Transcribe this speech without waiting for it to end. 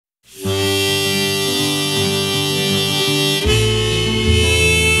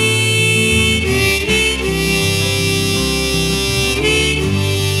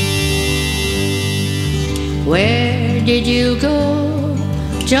did you go,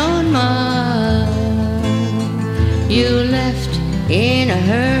 John Miles? You left in a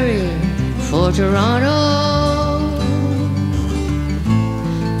hurry for Toronto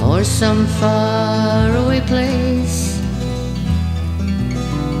or some faraway place.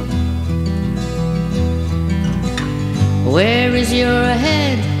 Where is your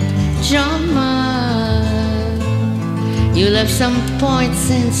head, John Miles? You left some points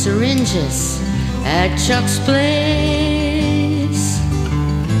and syringes at Chuck's place.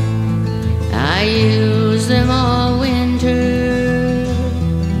 I used them all winter.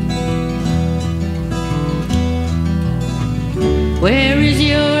 Where is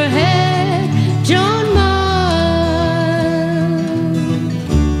your head, John Miles?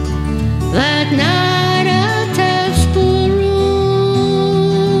 That night at Taft's ballroom,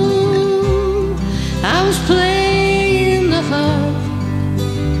 I was playing the harp.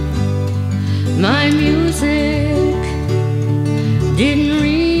 My music didn't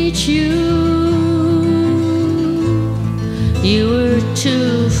reach you. You were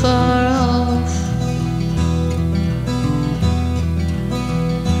too far off.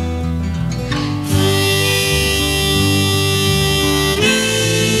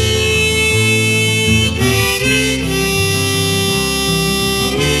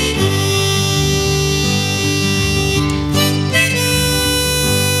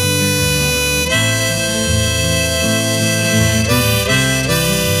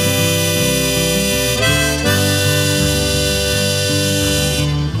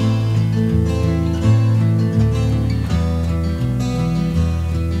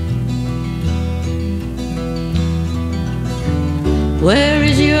 Where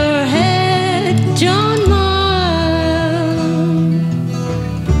is your head, John Miles?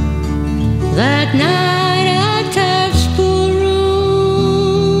 That night at Taft's ballroom,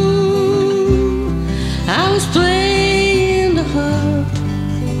 I was playing the harp.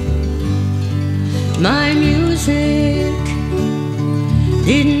 My music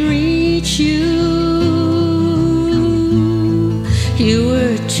didn't reach you. You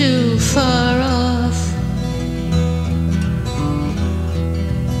were too far off.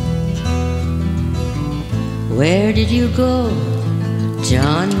 Where did you go,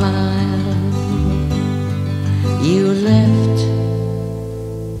 John Miles? You left.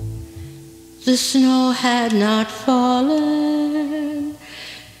 The snow had not fallen.